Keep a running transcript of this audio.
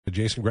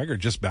Jason Gregor,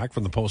 just back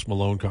from the Post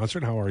Malone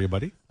concert. How are you,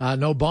 buddy?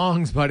 No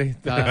bongs, buddy.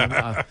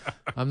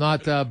 I'm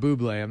not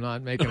Buble. I'm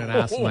not making an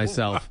ass of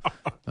myself,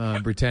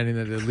 pretending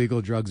that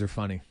illegal drugs are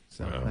funny.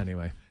 So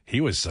anyway,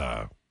 he was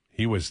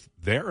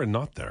there and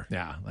not there.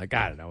 Yeah, like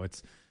I don't know.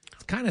 It's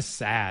kind of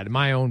sad, in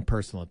my own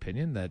personal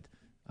opinion, that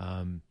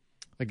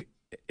like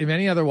in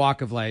any other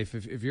walk of life,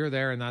 if you're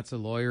there and that's a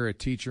lawyer, a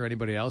teacher,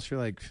 anybody else, you're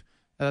like,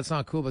 that's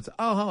not cool. But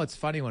it's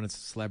funny when it's a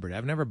celebrity.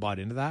 I've never bought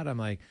into that. I'm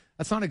like,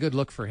 that's not a good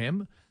look for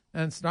him.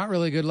 And it's not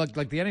really a good look.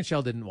 Like, the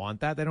NHL didn't want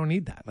that. They don't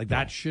need that. Like,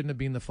 that shouldn't have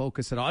been the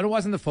focus at all. It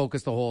wasn't the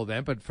focus the whole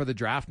event, but for the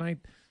draft night,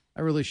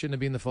 that really shouldn't have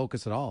been the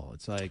focus at all.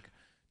 It's like,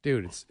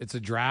 dude, it's a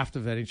draft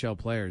of NHL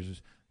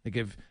players. Like,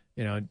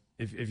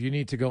 if you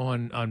need to go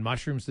on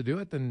mushrooms to do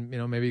it, then,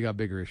 maybe you got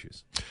bigger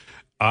issues.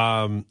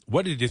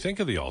 What did you think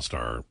of the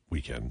All-Star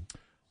weekend?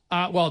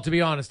 Well, to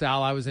be honest,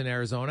 Al, I was in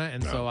Arizona,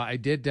 and so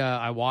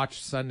I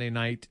watched Sunday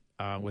night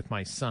with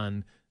my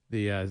son,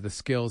 the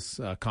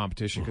skills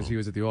competition, because he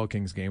was at the Oil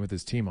Kings game with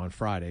his team on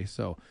Friday.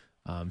 So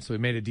we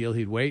made a deal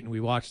he'd wait, and we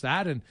watched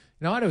that. And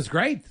you know what? It was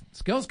great.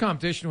 Skills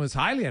competition was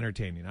highly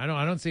entertaining.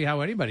 I don't see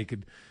how anybody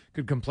could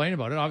complain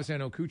about it. Obviously, I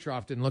know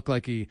Kucherov didn't look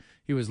like he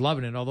was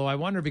loving it. Although I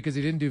wonder, because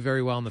he didn't do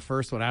very well in the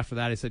first one. After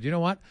that, he said, "You know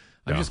what?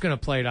 I'm just going to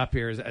play it up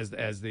here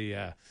as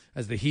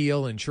the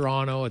heel in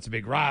Toronto. It's a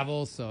big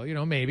rival, so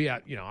maybe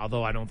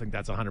although I don't think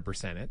that's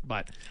 100% it.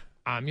 But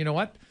you know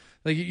what?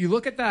 Like, you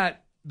look at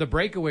the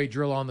breakaway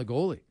drill on the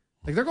goalie.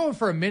 Like, they're going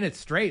for a minute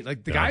straight.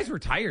 Like, the guys were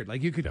tired.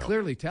 Like, you could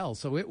clearly tell.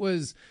 So it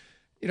was,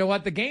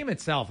 the game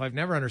itself, I've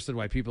never understood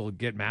why people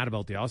get mad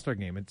about the All-Star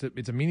game.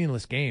 It's a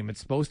meaningless game.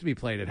 It's supposed to be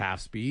played at half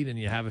speed, and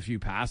you have a few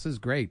passes.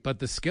 Great. But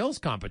the skills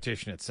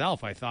competition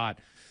itself, I thought,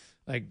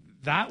 like,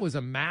 that was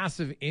a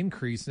massive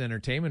increase in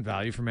entertainment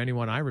value from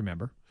anyone I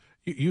remember.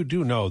 You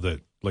do know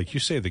that, like you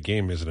say, the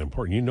game isn't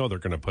important. You know they're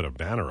going to put a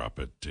banner up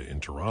in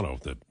Toronto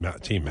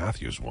that Team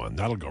Matthews won.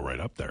 That'll go right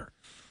up there.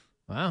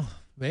 Wow.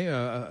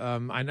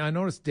 I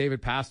noticed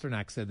David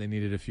Pasternak said they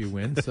needed a few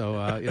wins,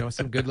 so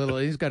some good little.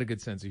 He's got a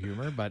good sense of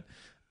humor, but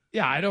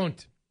yeah, I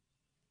don't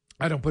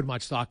put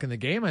much stock in the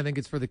game. I think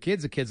it's for the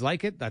kids. The kids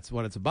like it. That's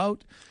what it's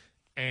about.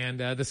 And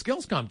the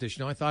skills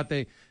competition, I thought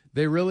they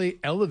really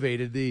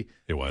elevated the.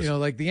 It was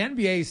like the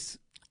NBA's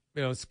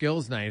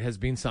skills night has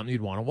been something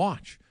you'd want to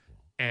watch,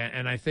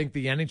 and I think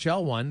the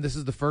NHL one. This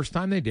is the first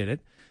time they did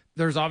it.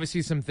 There's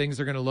obviously some things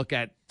they're going to look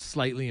at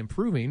slightly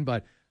improving,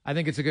 but I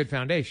think it's a good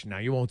foundation. Now,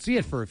 you won't see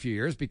it for a few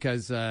years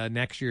because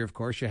next year, of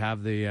course, you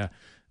have the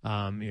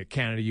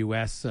Canada,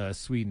 U.S.,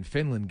 Sweden,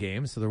 Finland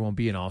game, so there won't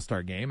be an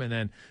All-Star game. And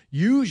then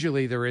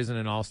usually there isn't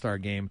an All-Star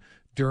game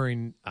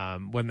during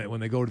when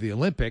they go to the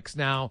Olympics.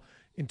 Now,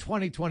 in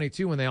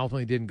 2022, when they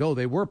ultimately didn't go,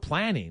 they were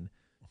planning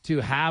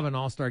to have an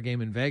All-Star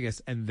game in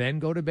Vegas and then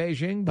go to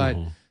Beijing. But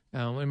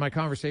in my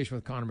conversation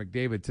with Connor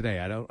McDavid today,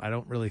 I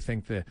don't really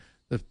think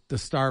the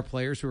star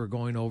players who are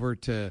going over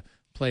to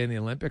play in the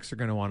Olympics are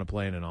going to want to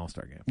play in an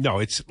All-Star game. No,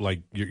 it's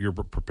like you're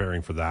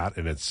preparing for that,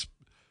 and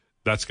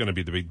that's going to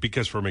be the big,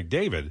 because for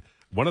McDavid,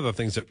 one of the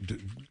things that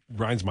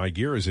grinds my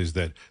gears is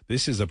that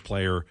this is a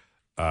player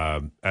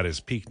at his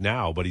peak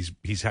now, but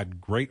he's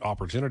had great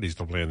opportunities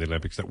to play in the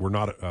Olympics that were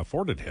not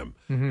afforded him,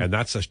 and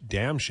that's a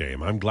damn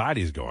shame. I'm glad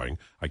he's going.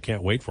 I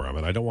can't wait for him,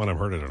 and I don't want him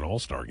hurt at an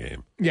All-Star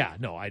game. Yeah,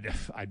 no,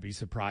 I'd be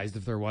surprised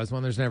if there was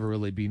one. There's never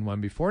really been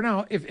one before.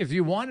 Now, if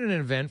you want an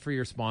event for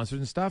your sponsors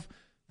and stuff,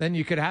 then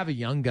you could have a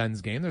young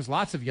guns game. There's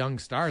lots of young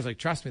stars. Like,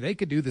 trust me, they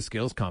could do the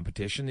skills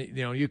competition.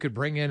 You could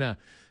bring in a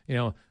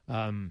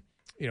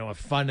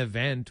fun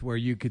event where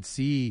you could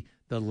see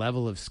the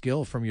level of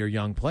skill from your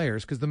young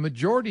players, because the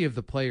majority of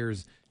the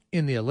players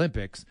in the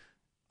Olympics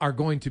are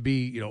going to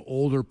be,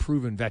 older,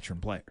 proven veteran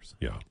players.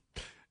 Yeah.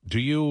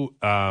 Do you,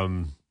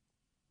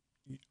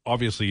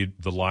 obviously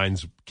the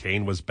lines,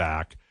 Kane was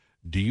back.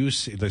 Do you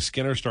see the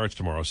Skinner starts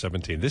tomorrow,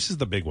 17? This is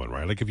the big one,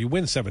 right? Like, if you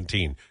win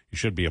 17, you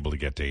should be able to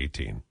get to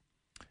 18.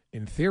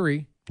 In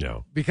theory,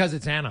 because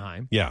it's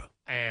Anaheim. Yeah.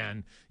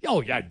 And,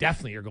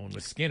 definitely you're going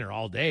with Skinner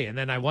all day. And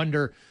then I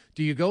wonder,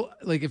 do you go,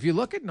 like, if you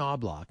look at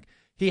Knobloch,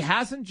 he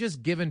hasn't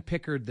just given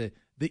Pickard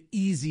the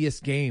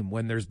easiest game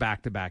when there's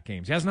back-to-back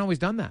games. He hasn't always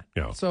done that.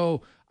 Yeah.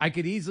 So I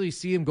could easily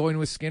see him going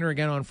with Skinner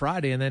again on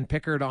Friday and then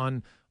Pickard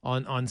on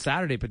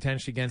Saturday,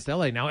 potentially against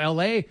L.A. Now,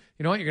 L.A.,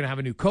 you're going to have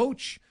a new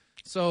coach.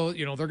 So,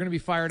 they're going to be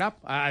fired up.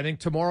 I think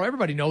tomorrow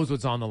everybody knows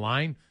what's on the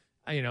line.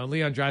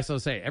 Leon Draisaitl will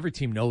say every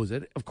team knows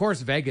it. Of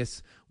course,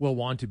 Vegas will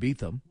want to beat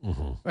them.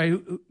 Right?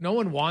 No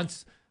one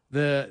wants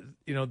to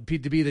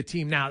be the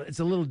team. Now, it's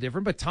a little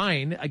different, but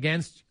tying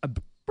against a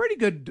pretty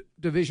good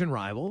division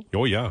rival.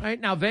 Oh, yeah. Right?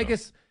 Now,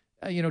 Vegas,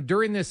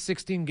 during this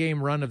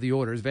 16-game run of the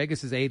Oilers,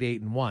 Vegas is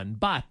 8-1,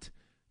 but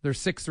they're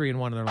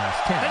 6-3-1 in their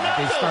last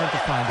 10. They started to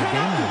find the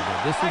game a little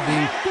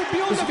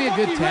bit. This would be a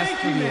good test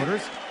for the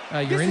Oilers.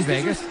 You're in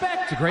Vegas.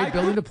 It's a great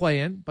building to play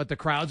in, but the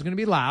crowd's going to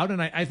be loud,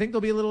 and I think there'll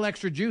be a little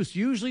extra juice.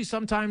 Usually,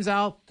 sometimes,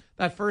 Al,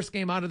 that first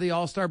game out of the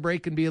All-Star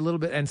break can be a little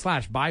bit, and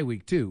 / bye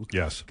week, too.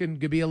 Yes. Can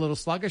be a little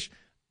sluggish.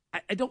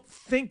 I don't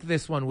think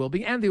this one will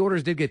be. And the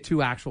Oilers did get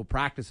 2 actual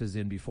practices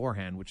in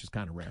beforehand, which is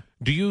kind of rare.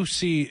 Do you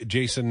see,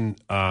 Jason,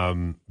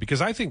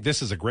 because I think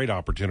this is a great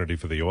opportunity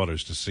for the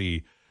Oilers to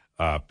see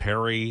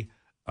Perry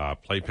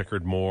play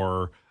Pickard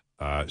more,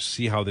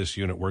 see how this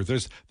unit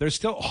works. There's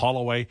still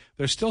Holloway.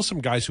 There's still some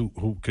guys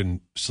who can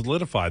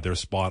solidify their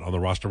spot on the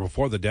roster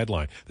before the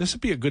deadline. This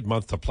would be a good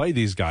month to play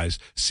these guys,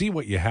 see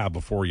what you have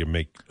before you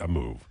make a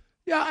move.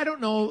 Yeah, I don't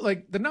know.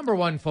 Like, the number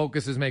one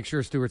focus is make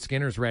sure Stuart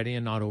Skinner's ready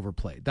and not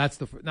overplayed.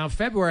 Now,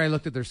 February, I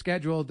looked at their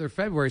schedule. Their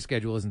February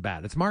schedule isn't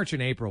bad. It's March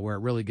and April where it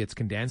really gets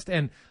condensed.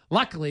 And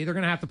luckily, they're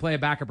going to have to play a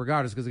backup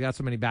regardless because they got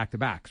so many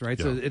back-to-backs, right?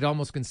 Yeah. So it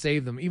almost can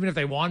save them. Even if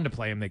they wanted to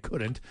play them, they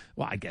couldn't.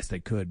 Well, I guess they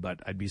could, but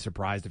I'd be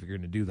surprised if you're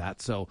going to do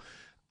that. So,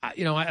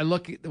 I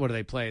look at what do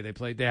they play?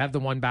 They have the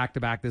one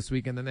back-to-back this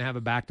week, and then they have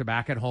a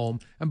back-to-back at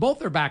home. And both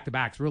their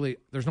back-to-backs, really,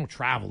 there's no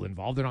travel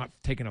involved. They're not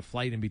taking a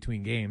flight in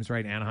between games,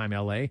 right? Anaheim,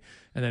 LA,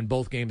 and then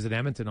both games at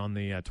Edmonton on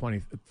the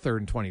 23rd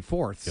and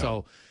 24th. Yeah.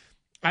 So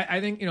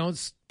I think,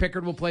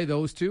 Pickard will play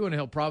those 2, and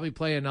he'll probably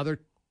play another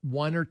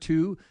 1 or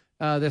 2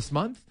 this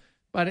month.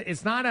 But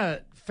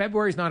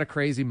February's not a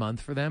crazy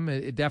month for them.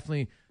 It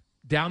definitely,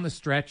 down the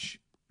stretch,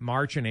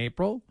 March and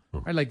April,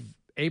 right? Like,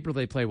 April,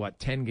 they play,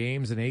 10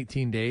 games in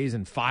 18 days,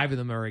 and 5 of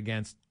them are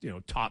against,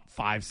 top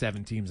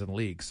 5-7 teams in the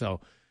league.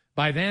 So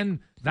by then,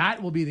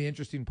 that will be the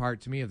interesting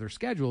part to me of their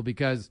schedule,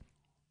 because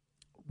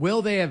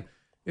will they have,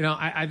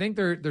 I think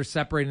they're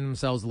separating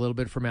themselves a little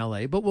bit from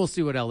LA, but we'll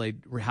see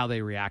how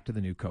they react to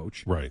the new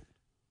coach. Right.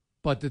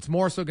 But it's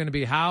more so going to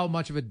be how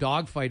much of a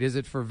dogfight is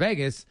it for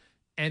Vegas,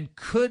 and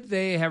could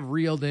they have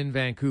reeled in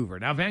Vancouver?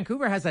 Now,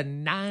 Vancouver has a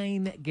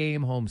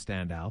 9-game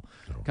homestand, Al,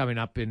 coming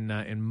up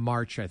in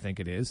March, I think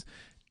it is.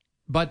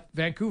 But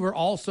Vancouver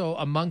also,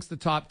 amongst the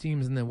top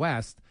teams in the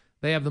West,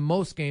 they have the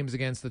most games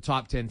against the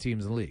top 10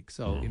 teams in the league.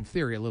 So, in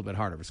theory, a little bit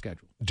harder of a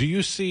schedule. Do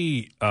you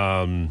see,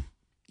 when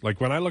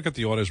I look at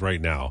the Oilers right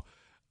now,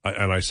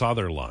 and I saw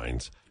their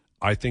lines,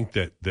 I think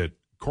that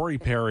Corey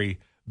Perry,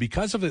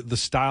 because of the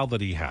style that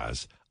he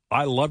has,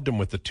 I loved him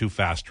with the 2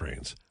 fast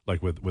trains,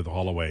 like with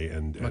Holloway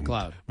and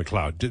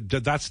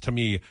McLeod. That's, to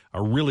me,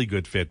 a really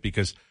good fit,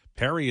 because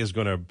Perry is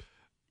going to...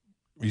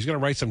 He's going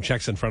to write some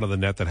checks in front of the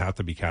net that have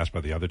to be cashed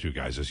by the other 2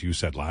 guys, as you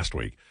said last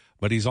week.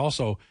 But his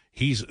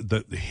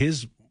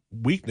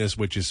weakness,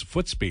 which is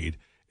foot speed,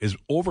 is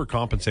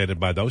overcompensated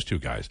by those 2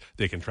 guys.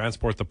 They can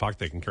transport the puck,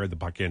 they can carry the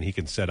puck in, he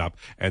can set up,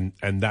 and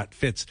that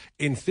fits.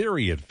 In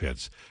theory, it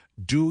fits.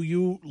 Do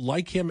you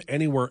like him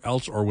anywhere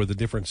else, or with a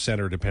different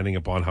center, depending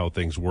upon how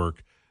things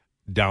work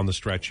down the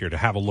stretch here, to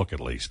have a look at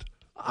least?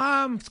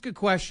 It's a good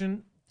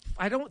question.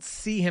 I don't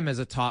see him as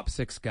a top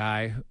 6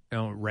 guy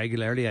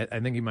regularly. I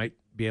think he might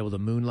be able to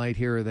moonlight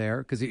here or there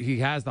because he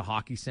has the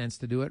hockey sense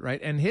to do it, right?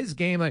 And his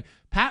game, like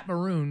Pat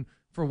Maroon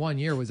for 1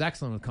 year was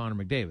excellent with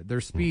Connor McDavid. Their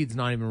speed's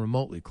not even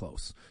remotely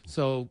close.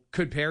 So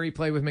could Perry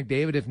play with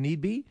McDavid if need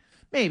be?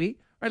 Maybe.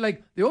 Right?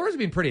 Like, the Oilers have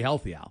been pretty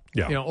healthy, Al,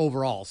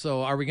 overall.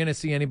 So are we going to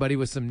see anybody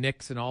with some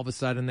nicks, and all of a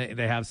sudden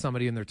they have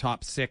somebody in their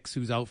top 6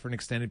 who's out for an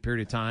extended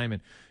period of time,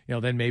 and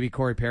then maybe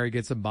Corey Perry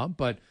gets a bump,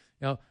 but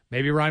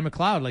maybe Ryan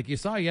McLeod, like you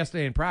saw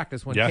yesterday in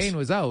practice when Kane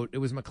was out, it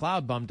was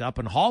McLeod bumped up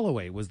and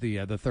Holloway was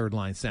the third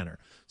line center.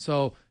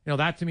 So,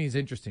 that to me is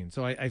interesting.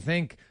 So I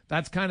think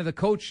that's kind of the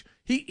coach.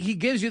 He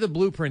gives you the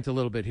blueprint a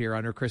little bit here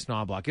under Chris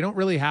Knobloch. You don't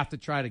really have to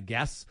try to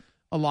guess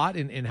a lot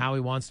in how he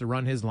wants to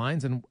run his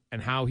lines and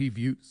how he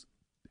views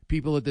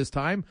people at this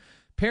time.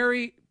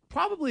 Perry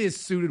probably is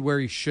suited where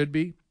he should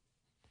be.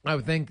 I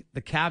would think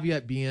the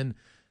caveat being,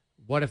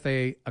 what if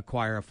they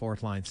acquire a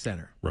 4th line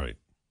center? Right.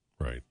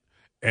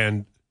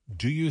 And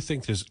do you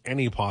think there's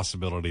any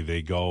possibility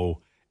they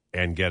go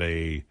and get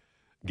a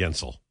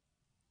Gensel?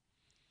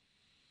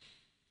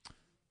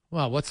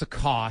 Well, what's the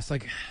cost?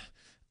 Like,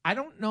 I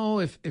don't know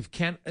if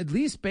Ken, at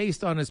least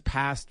based on his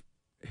past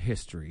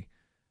history,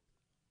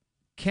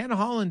 Ken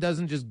Holland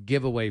doesn't just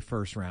give away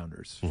first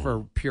rounders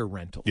for pure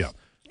rentals. Yeah.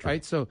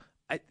 Right? So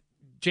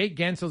Jake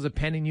Gensel's a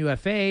pending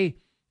UFA.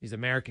 He's an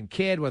American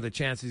kid. What are the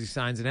chances he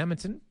signs in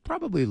Edmonton?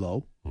 Probably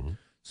low. Mm-hmm.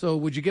 So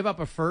would you give up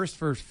a first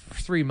for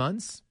 3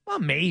 months? Well,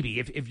 maybe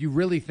if you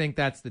really think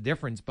that's the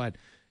difference. But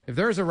if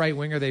there's a right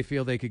winger they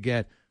feel they could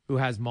get who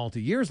has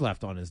multi-years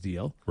left on his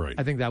deal, right,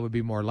 I think that would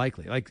be more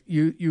likely. Like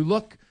you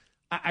look,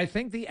 I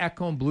think the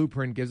Ekholm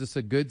blueprint gives us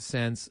a good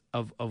sense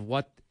of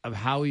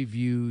how he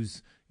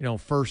views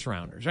first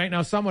rounders. Right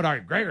now, some would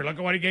argue, Gregor, look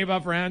at what he gave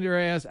up for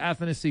Andreas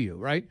Athanasiou.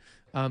 Right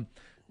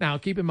now,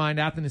 keep in mind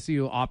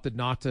Athanasiou opted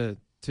not to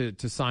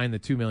sign the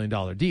 $2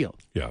 million deal.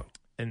 Yeah.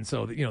 And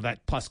so,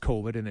 that plus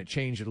COVID, and it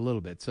changed it a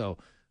little bit. So,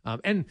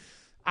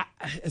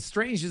 as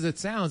strange as it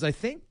sounds, I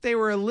think they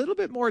were a little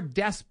bit more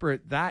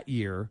desperate that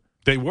year.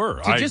 They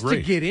were.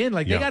 To get in.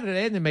 Like, they got it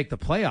in and make the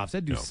playoffs.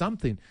 They'd do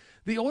something.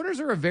 The Oilers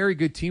are a very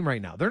good team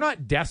right now. They're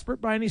not desperate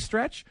by any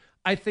stretch.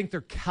 I think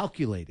they're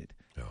calculated.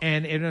 Yeah.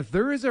 And if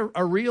there is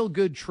a real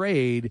good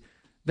trade,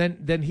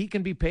 then he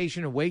can be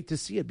patient and wait to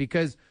see it,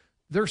 because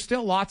there's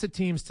still lots of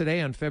teams today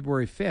on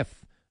February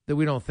 5th that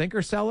we don't think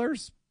are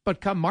sellers,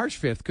 but come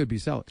March 5th could be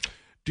sellers.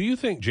 Do you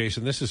think,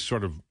 Jason, this is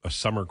sort of a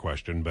summer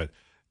question, but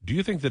Do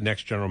you think the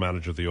next general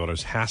manager of the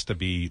Oilers has to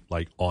be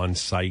like on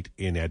site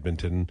in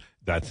Edmonton?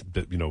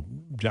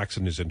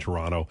 Jackson is in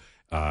Toronto.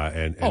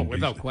 And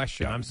without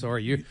question. Yeah. I'm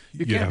sorry. You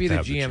You can't be the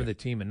have GM of the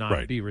team and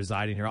not be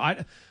residing here.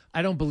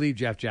 I don't believe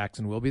Jeff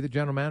Jackson will be the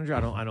general manager.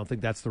 I don't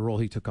think that's the role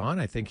he took on.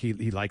 I think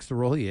he likes the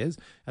role he is.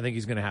 I think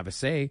he's going to have a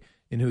say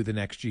in who the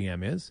next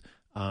GM is.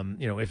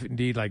 If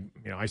indeed,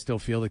 I still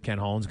feel that Ken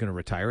Holland's going to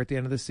retire at the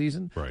end of the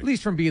season, at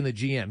least from being the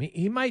GM.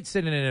 He might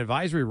sit in an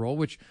advisory role,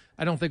 which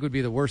I don't think would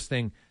be the worst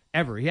thing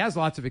ever. He has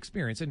lots of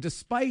experience. And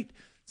despite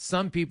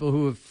some people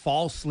who have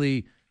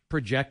falsely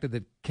projected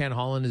that Ken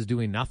Holland is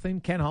doing nothing,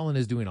 Ken Holland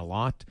is doing a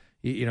lot.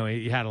 He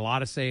had a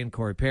lot of say in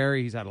Corey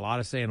Perry. He's had a lot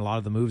of say in a lot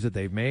of the moves that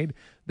they've made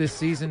this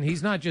season.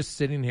 He's not just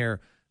sitting here,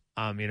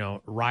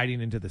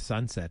 riding into the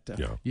sunset.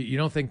 You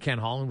don't think Ken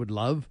Holland would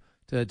love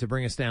to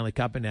bring a Stanley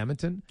Cup in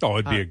Edmonton? Oh,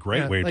 it'd be a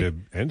great way to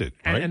end it,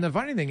 right? And the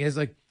funny thing is,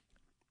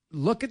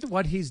 look at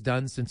what he's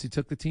done since he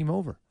took the team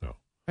over. No.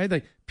 Right?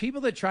 Like,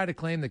 people that try to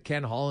claim that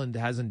Ken Holland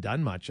hasn't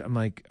done much, I'm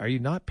like, are you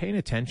not paying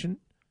attention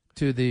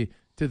to the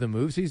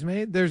moves he's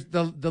made? There's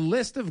the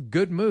list of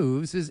good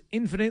moves is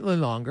infinitely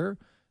longer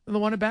than the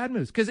one of bad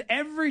moves, because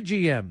every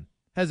GM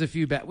has a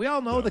few bad. We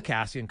all know the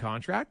Cassian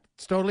contract.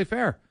 It's totally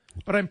fair.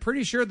 But I'm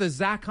pretty sure the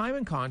Zach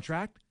Hyman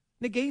contract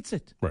negates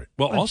it. Right.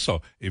 Well,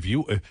 also, if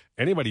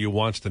anybody who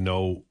wants to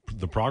know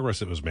the progress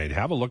that was made,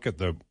 have a look at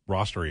the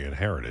roster he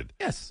inherited.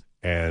 Yes.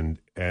 And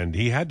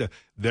he had to.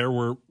 There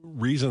were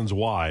reasons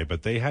why,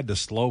 but they had to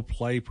slow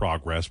play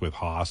progress with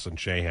Haas and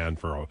Sheahan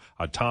for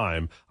a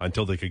time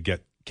until they could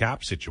get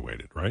cap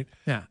situated, right?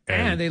 Yeah.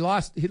 And he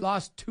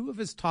lost two of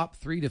his top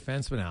three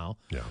defensemen now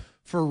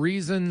for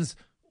reasons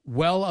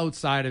well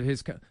outside of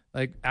his.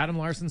 Like, Adam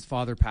Larson's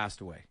father passed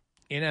away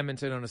in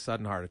Edmonton on a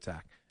sudden heart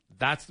attack.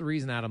 That's the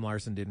reason Adam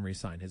Larson didn't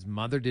resign. His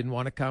mother didn't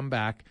want to come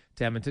back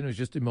to Edmonton. It was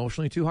just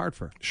emotionally too hard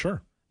for her.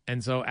 Sure.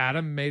 And so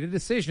Adam made a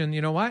decision.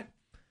 You know what?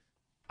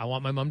 I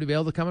want my mom to be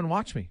able to come and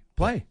watch me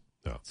play.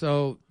 Yeah.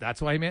 So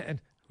that's why he made. And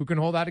who can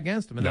hold that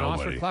against him? And then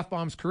Oscar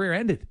Klefbom's career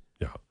ended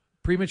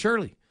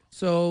prematurely.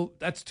 So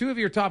that's two of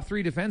your top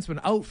three defensemen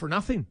out for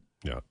nothing.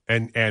 Yeah.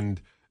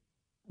 And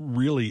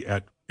really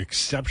at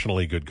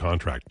exceptionally good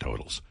contract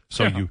totals.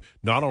 So you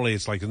not only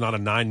it's not a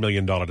 $9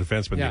 million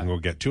defenseman, you can go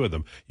get two of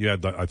them. You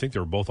had I think they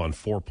were both on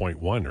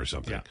 4.1 or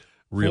something. Yeah.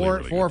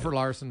 Really, four for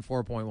Larson,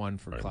 4.1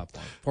 for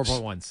Klefbom,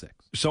 4.16.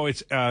 So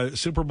it's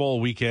Super Bowl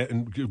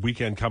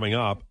weekend coming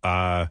up.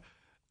 I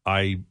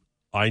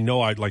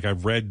know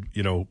I've read,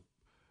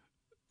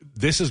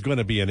 this is going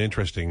to be an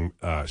interesting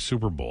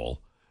Super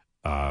Bowl.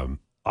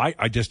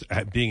 I just,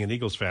 being an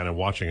Eagles fan and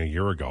watching a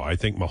year ago, I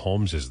think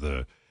Mahomes is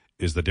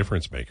the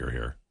difference maker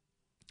here.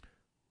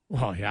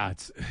 Well, yeah,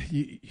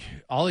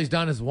 all he's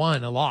done is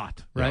won a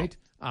lot, right?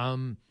 Yeah.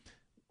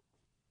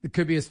 It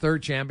could be his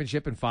third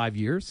championship in 5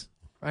 years.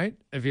 Right?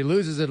 If he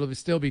loses, it'll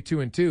still be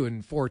 2-2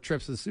 and 4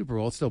 trips to the Super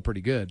Bowl. It's still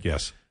pretty good.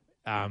 Yes.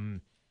 You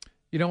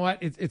know what?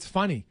 It's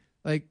funny.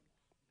 Like,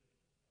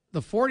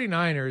 the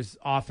 49ers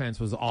offense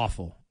was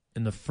awful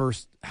in the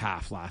first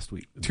half last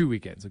week, 2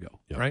 weekends ago,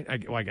 right?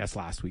 I guess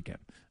last weekend.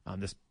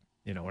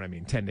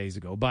 10 days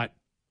ago. But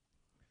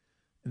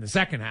in the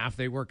second half,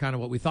 they were kind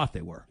of what we thought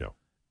they were. Yeah.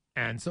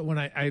 And so when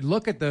I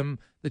look at them,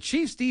 the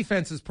Chiefs'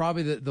 defense is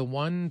probably the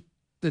one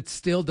that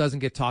still doesn't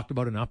get talked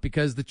about enough,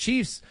 because the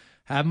Chiefs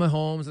have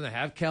Mahomes and they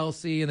have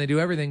Kelsey and they do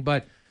everything.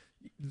 But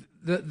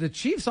the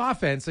Chiefs'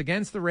 offense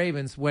against the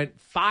Ravens went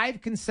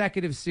 5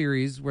 consecutive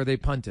series where they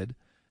punted,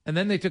 and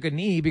then they took a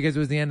knee because it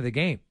was the end of the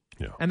game.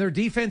 Yeah. And their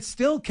defense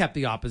still kept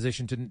the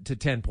opposition to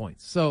 10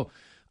 points. So,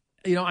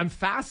 I'm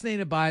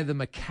fascinated by the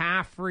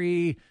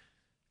McCaffrey,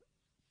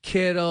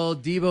 Kittle,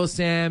 Deebo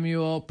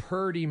Samuel,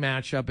 Purdy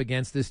matchup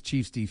against this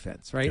Chiefs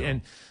defense, right? Yeah.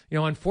 And,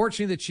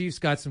 unfortunately, the Chiefs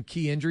got some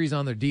key injuries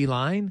on their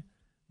D-line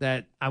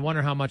that I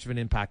wonder how much of an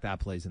impact that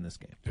plays in this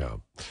game.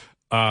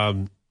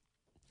 Yeah.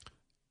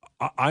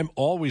 I'm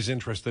always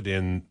interested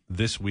in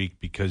this week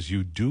because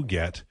you do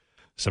get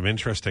some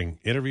interesting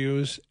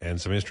interviews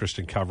and some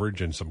interesting coverage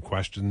and some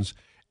questions.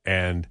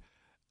 And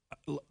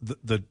both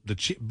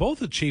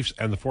the Chiefs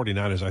and the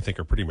 49ers, I think,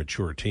 are pretty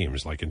mature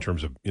teams, like in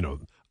terms of,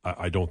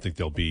 I don't think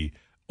they'll be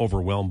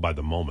overwhelmed by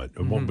the moment.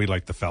 It won't be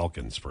like the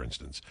Falcons, for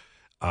instance.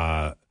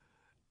 But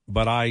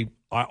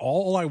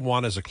all I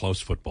want is a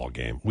close football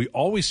game. We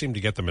always seem to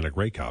get them in a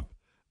Grey Cup,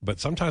 but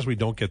sometimes we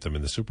don't get them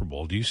in the Super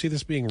Bowl. Do you see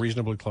this being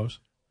reasonably close?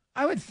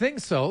 I would think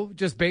so,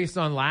 just based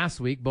on last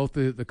week. Both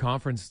the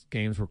conference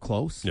games were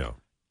close. Yeah.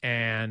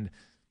 And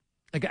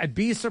I'd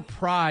be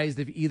surprised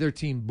if either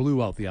team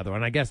blew out the other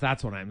one. I guess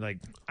that's what I'm like.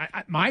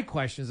 My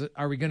question is,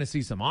 are we going to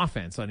see some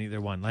offense on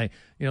either one? Like,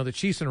 the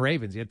Chiefs and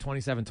Ravens, you had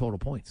 27 total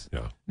points.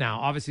 Yeah. Now,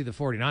 obviously, the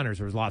 49ers,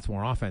 there was lots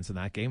more offense in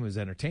that game. It was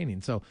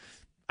entertaining. So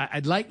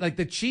I'd like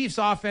the Chiefs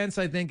offense.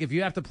 I think if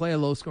you have to play a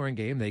low scoring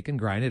game, they can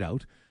grind it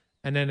out.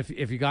 And then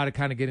if you got to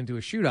kind of get into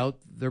a shootout,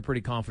 they're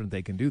pretty confident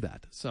they can do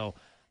that. So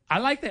I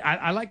like the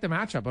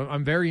matchup.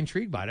 I'm very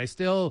intrigued by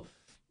it.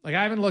 I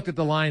haven't looked at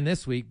the line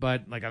this week,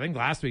 but I think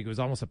last week it was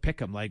almost a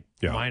pick 'em,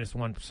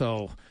 -1.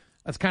 So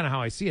That's kind of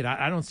how I see it.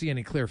 I don't see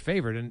any clear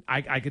favorite. And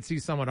I could see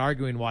someone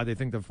arguing why they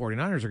think the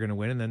 49ers are going to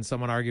win, and then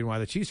someone arguing why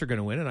the Chiefs are going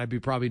to win, and I'd be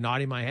probably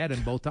nodding my head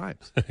in both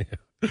times.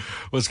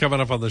 What's coming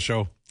up on the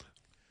show?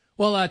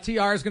 Well,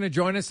 TR is going to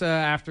join us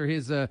after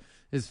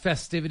his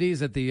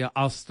festivities at the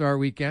All-Star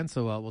weekend,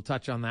 so we'll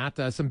touch on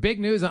that. Some big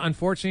news,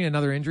 unfortunately,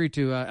 another injury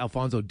to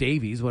Alphonso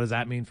Davies. What does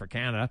that mean for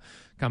Canada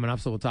coming up?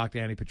 So we'll talk to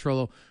Andy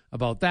Petrollo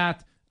about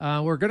that.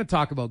 We're going to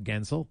talk about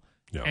Gensel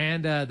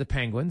and the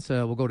Penguins.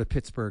 We'll go to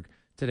Pittsburgh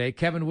today.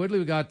 Kevin Woodley,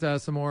 we got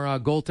some more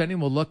goaltending.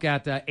 We'll look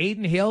at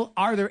Aiden Hill.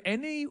 Are there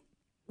any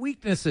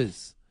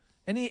weaknesses,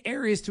 any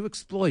areas to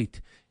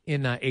exploit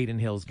in Aiden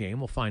Hill's game?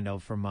 We'll find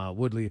out from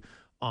Woodley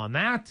on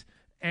that.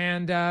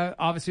 And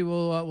obviously,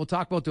 we'll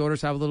talk about the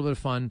Oilers, have a little bit of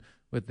fun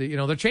with the,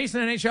 they're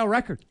chasing an NHL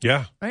record.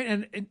 Yeah. Right?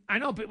 And I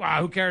know,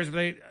 who cares if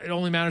it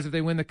only matters if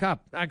they win the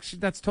cup. Actually,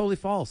 that's totally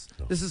false.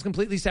 No. This is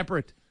completely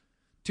separate.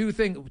 Two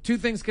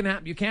things can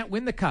happen. You can't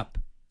win the cup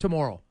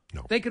tomorrow.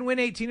 No. They can win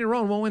 18 in a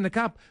row and won't win the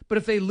cup. But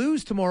if they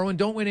lose tomorrow and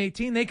don't win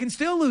 18, they can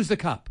still lose the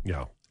cup.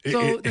 Yeah.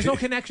 So there's no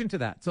connection to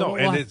that. So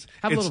we'll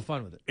have a little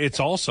fun with it. It's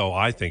also,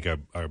 I think, a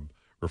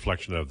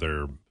reflection of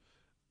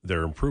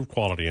their improved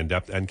quality and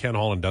depth, and Ken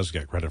Holland does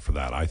get credit for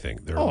that. I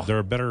think they're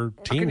a better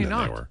team than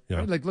they were. Yeah.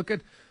 Right? Like look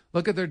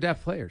at their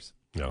depth players.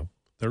 No,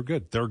 they're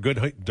good. They're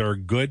good. They're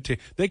good.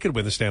 They could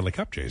win the Stanley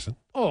Cup, Jason.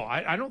 Oh,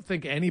 I don't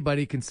think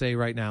anybody can say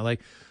right now.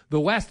 Like the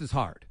West is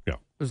hard. Yeah,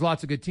 there's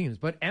lots of good teams,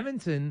 but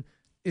Edmonton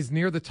is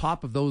near the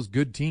top of those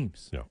good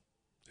teams. Yeah,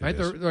 right.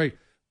 They're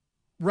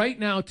right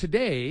now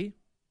today,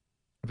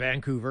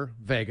 Vancouver,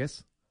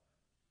 Vegas,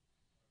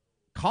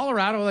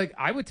 Colorado. Like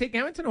I would take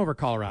Edmonton over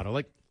Colorado.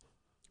 Like.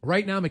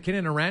 Right now, McKinnon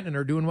and Rantanen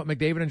are doing what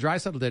McDavid and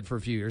Draisaitl did for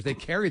a few years. They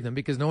carried them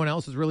because no one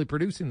else is really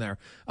producing there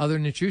other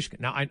than Nichushkin.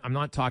 Now, I'm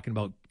not talking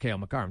about Cale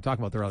Makar. I'm talking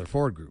about their other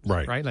forward groups.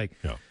 Right? Like,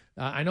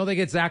 I know they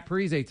get Zach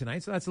Parise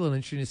tonight, so that's a little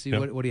interesting to see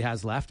what he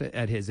has left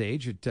at his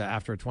age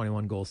after a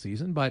 21-goal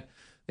season. But,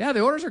 yeah,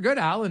 the Oilers are good,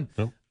 Al, and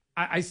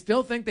I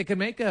still think they can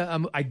make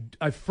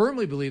I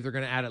firmly believe they're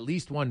going to add at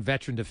least one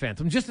veteran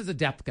defenseman, just as a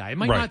depth guy. It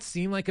might not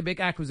seem like a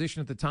big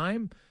acquisition at the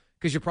time,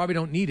 because you probably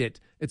don't need it.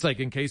 It's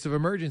like in case of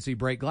emergency,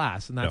 break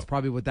glass, and that's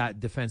probably what that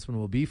defenseman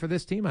will be for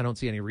this team. I don't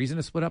see any reason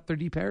to split up their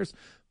D pairs.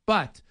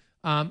 But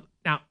now,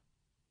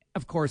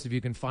 of course, if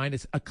you can find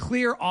a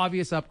clear,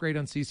 obvious upgrade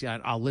on CCI,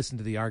 I'll listen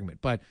to the argument.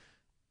 But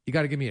you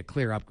got to give me a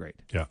clear upgrade.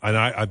 Yeah, and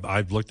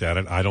I've looked at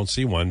it. I don't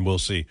see one. We'll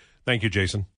see. Thank you, Jason.